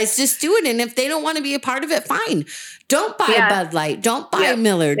apologize. Just do it. And if they don't want to be a part of it, fine. Don't buy Bud Light. Don't buy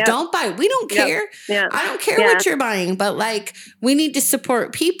Miller. Don't buy. We don't care. I don't care what you're buying, but like we need to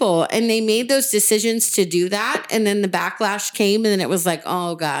support people. And they made those decisions to do that. And then the backlash came, and then it was like,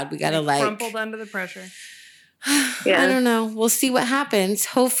 oh God, we got to like crumpled under the pressure. I don't know. We'll see what happens.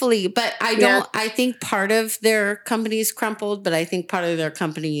 Hopefully. But I think part of their companies crumpled, but I think part of their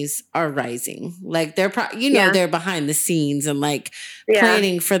companies are rising. Like they're, they're behind the scenes and like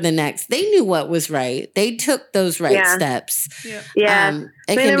planning for the next. They knew what was right. They took those right steps. Yeah.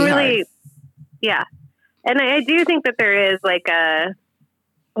 It can be really hard. Yeah. And I do think that there is like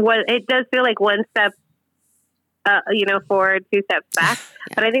it does feel like one step, forward, two steps back.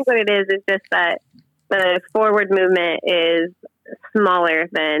 But I think what it is just that the forward movement is smaller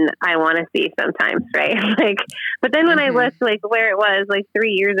than I want to see sometimes, right? Like, but then when I look like where it was like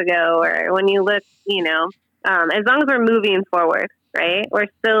 3 years ago, or when you look, as long as we're moving forward, right? We're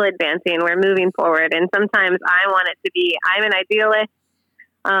still advancing, we're moving forward. And sometimes I want it to be, I'm an idealist,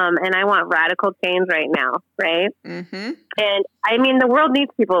 and I want radical change right now, right? Mm-hmm. And I mean, the world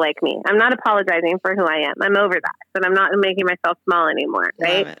needs people like me. I'm not apologizing for who I am. I'm over that, but I'm not making myself small anymore,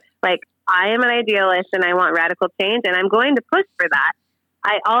 right? Like, I am an idealist and I want radical change, and I'm going to push for that.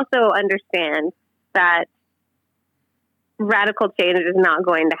 I also understand that radical change is not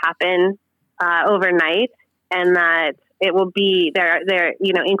going to happen overnight, and that it will be there,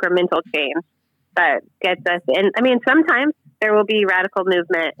 incremental change that gets us in. I mean, sometimes there will be radical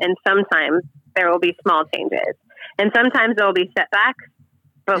movement, and sometimes there will be small changes, and sometimes there will be setbacks,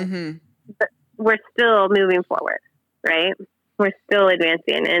 but we're still moving forward, right? We're still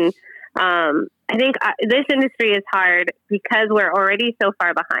advancing. And I think this industry is hard because we're already so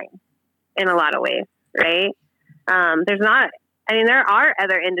far behind in a lot of ways, right? There are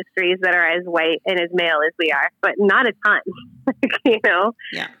other industries that are as white and as male as we are, but not a ton,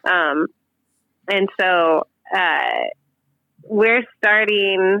 Yeah. And so we're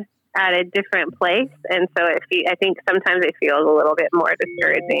starting at a different place. And so I think sometimes it feels a little bit more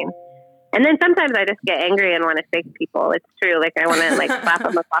discouraging. And then sometimes I just get angry and want to shake people. It's true. Like I want to like slap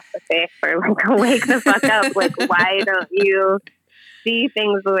them across the face or like wake the fuck up. Like, why don't you see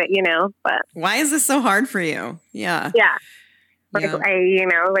things the way, but why is this so hard for you? Yeah. Yeah. Like,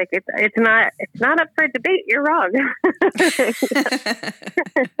 it's not up for debate. You're wrong.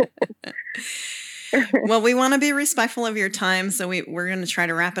 Well, we want to be respectful of your time. So we're going to try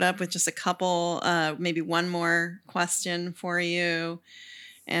to wrap it up with just a couple, maybe one more question for you.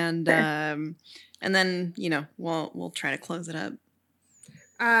 And and then we'll try to close it up.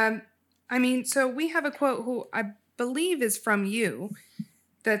 So we have a quote who I believe is from you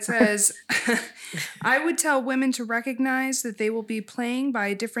that says, "I would tell women to recognize that they will be playing by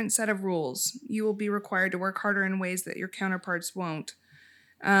a different set of rules. You will be required to work harder in ways that your counterparts won't."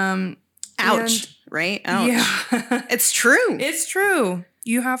 Ouch! Right? Ouch. Yeah, it's true. It's true.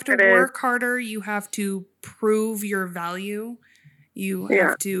 You have to work harder. You have to prove your value. You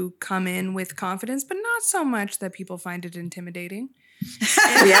have to come in with confidence, but not so much that people find it intimidating.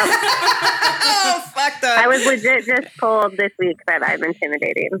 Yep. Oh, fuck that. I was legit just told this week that I'm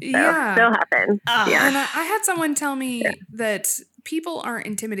intimidating. So still happens. And I had someone tell me that people aren't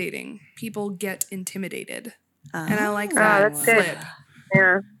intimidating. People get intimidated. And I like that flip.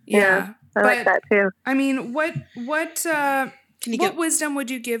 Yeah. I like that too. I mean, what wisdom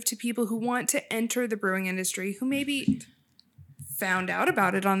would you give to people who want to enter the brewing industry, who maybe found out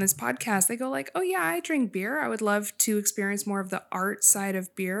about it on this podcast? They go like, oh yeah, I drink beer. I would love to experience more of the art side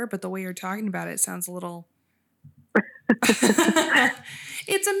of beer, but the way you're talking about it sounds a little...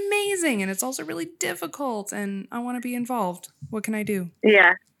 It's amazing, and it's also really difficult, and I want to be involved. What can I do?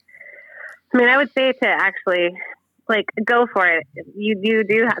 Yeah. I mean, I would say to actually, go for it.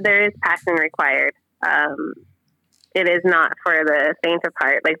 There is passion required. It is not for the faint of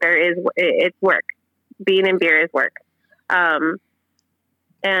heart. It's work. Being in beer is work.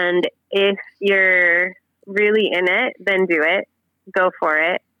 And if you're really in it, then do it. Go for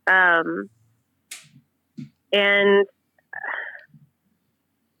it. And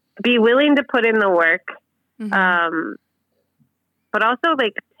be willing to put in the work. Mm-hmm. But also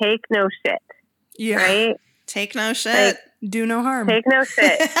take no shit. Yeah. Right? Take no shit. Do no harm. Take no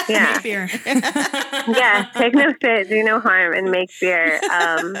shit. Yeah. Make beer. Yeah. Take no shit. Do no harm and make beer.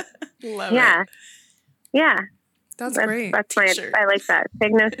 Love it. Yeah. That's great. That's I like that.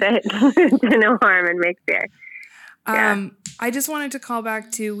 Take no shit, do no harm, and make beer. Yeah. I just wanted to call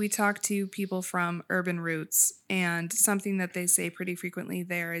back to, we talked to people from Urban Roots, and something that they say pretty frequently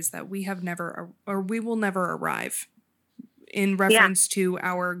there is that we will never arrive, in reference to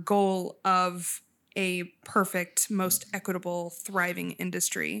our goal of a perfect, most equitable, thriving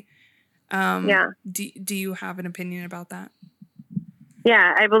industry. Do you have an opinion about that?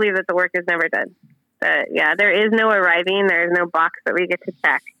 Yeah, I believe that the work is never done. There is no arriving. There is no box that we get to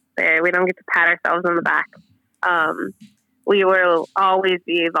check. We don't get to pat ourselves on the back. We will always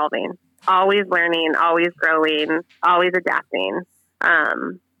be evolving, always learning, always growing, always adapting.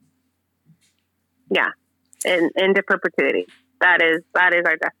 Into perpetuity. That is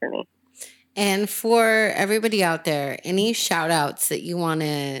our destiny. And for everybody out there, any shout outs that you want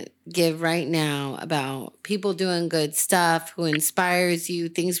to give right now about people doing good stuff, who inspires you,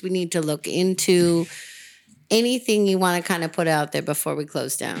 things we need to look into, anything you want to kind of put out there before we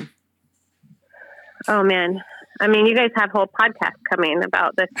close down? Oh, man. I mean, you guys have whole podcasts coming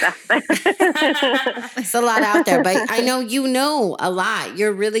about this stuff. It's a lot out there, but I know you know a lot.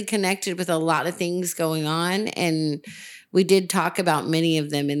 You're really connected with a lot of things going on, and we did talk about many of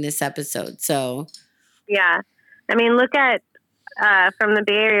them in this episode. So, yeah. I mean, look at from the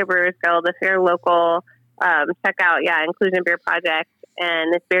Bay Area Brewers Guild, if you're local, check out, Inclusion Beer Project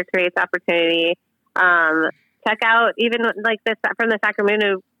and this Beer Creates Opportunity. Check out even like this from the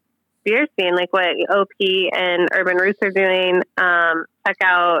Sacramento beer scene, like what OP and Urban Roots are doing. Check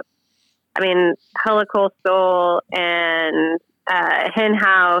out, Hella Coastal and Hen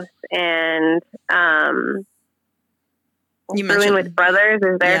House and Brewing with Brothers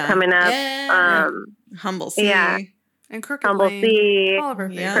is there coming up. Yeah. Humble Sea. Yeah. And Crooked Humble Lane. Sea. All of our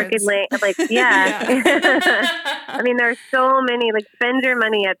Crooked favorites. Lane. There's so many, spend your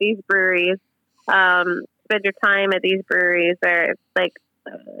money at these breweries. Spend your time at these breweries. They're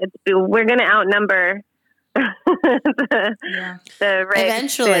we're going to outnumber the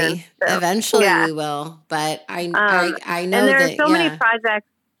eventually. So, eventually we will. But I know and there that, are so many projects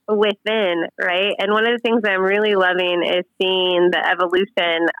within, right? And one of the things I'm really loving is seeing the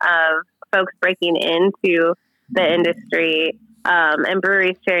evolution of folks breaking into the industry, and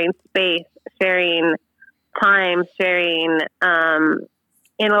breweries sharing space, sharing time, sharing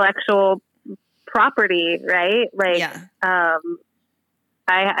intellectual property, right?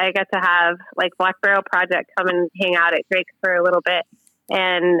 I got to have Black Barrel Project come and hang out at Drake's for a little bit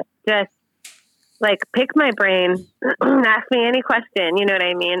and just pick my brain, ask me any question, you know what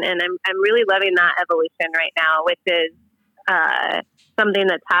I mean? And I'm really loving that evolution right now, which is something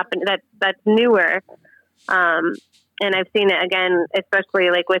that's happened that's newer. And I've seen it again, especially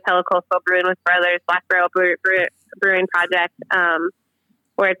with Hella Coastal Brewing with Brothers, Black Barrel Brewing Project.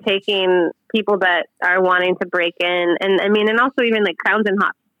 We're taking people that are wanting to break in, and also even Crowns and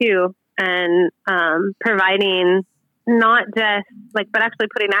Hops too, and providing not just but actually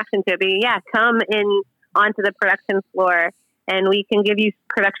putting action to it. But come in onto the production floor, and we can give you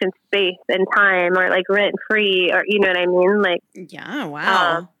production space and time, or rent free, or you know what I mean?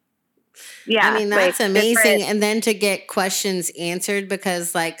 Wow. That's amazing. And then to get questions answered,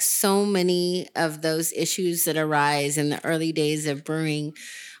 because so many of those issues that arise in the early days of brewing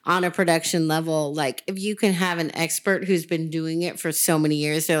on a production level, if you can have an expert who's been doing it for so many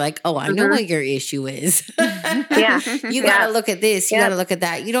years, they're I know what your issue is. You got to look at this. You got to look at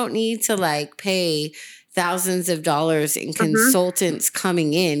that. You don't need to pay thousands of dollars in consultants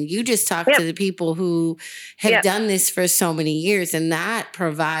coming in. You just talk to the people who have done this for so many years, and that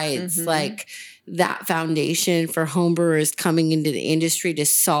provides that foundation for homebrewers coming into the industry to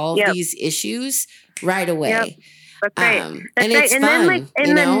solve these issues right away. That's right. And it's fun,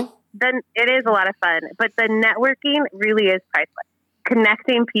 then it is a lot of fun, but the networking really is priceless.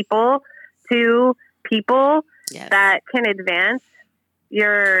 Connecting people to people that can advance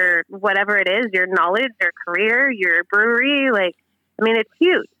your whatever it is, your knowledge, your career, your brewery. It's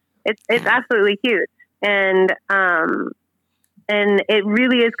huge. It's absolutely huge. And it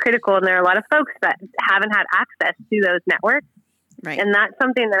really is critical. And there are a lot of folks that haven't had access to those networks. Right. And that's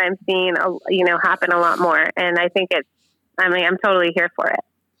something that I'm seeing, happen a lot more. And I think I'm totally here for it.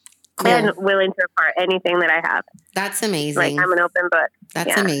 Cool. And willing to impart anything that I have. That's amazing. I'm an open book.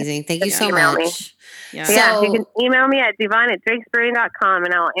 That's amazing. Thank you so much. Me. So, you can email me at devon@drakesbrewing.com,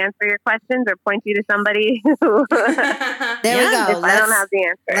 and I'll answer your questions or point you to somebody who there we go. If I don't have the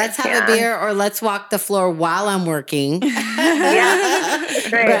answer. Let's have a beer, or let's walk the floor while I'm working.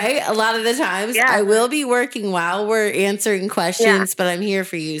 Right? A lot of the times I will be working while we're answering questions, but I'm here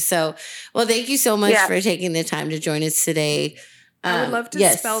for you. So, well, thank you so much for taking the time to join us today. I would love to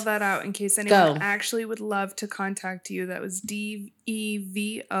spell that out in case anyone actually would love to contact you. That was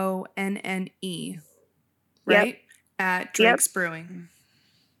DeVonne, right? At Drake's Brewing.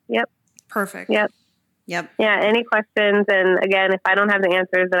 Yep. Perfect. Yep. Yeah, any questions? And again, if I don't have the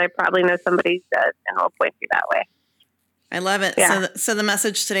answers, then I probably know somebody does, and I'll point you that way. I love it. Yeah. So the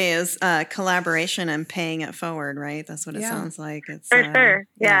message today is collaboration and paying it forward, right? That's what it sounds like. It's for sure.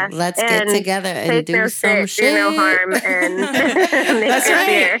 Yeah. Let's get together and do some shit. Do no harm and make That's good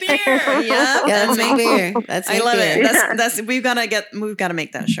right. beer. Yeah, Let's make beer. I love it. That's we've got to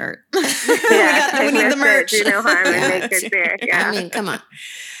make that shirt. Yeah, we need the merch. Do no harm and make good beer. Yeah. I mean, come on.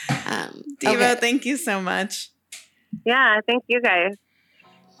 DeVo, thank you so much. Yeah, thank you guys.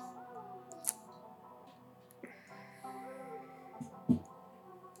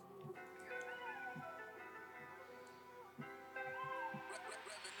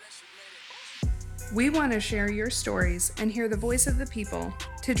 We want to share your stories and hear the voice of the people.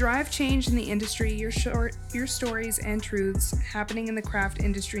 To drive change in the industry, your stories and truths happening in the craft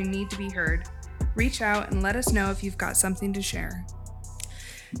industry need to be heard. Reach out and let us know if you've got something to share.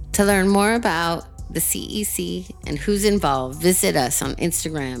 To learn more about the CEC and who's involved, visit us on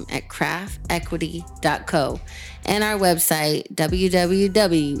Instagram at craftequity.co and our website,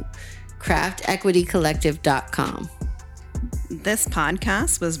 www.craftequitycollective.com. This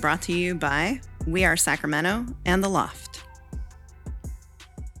podcast was brought to you by We Are Sacramento and The Loft.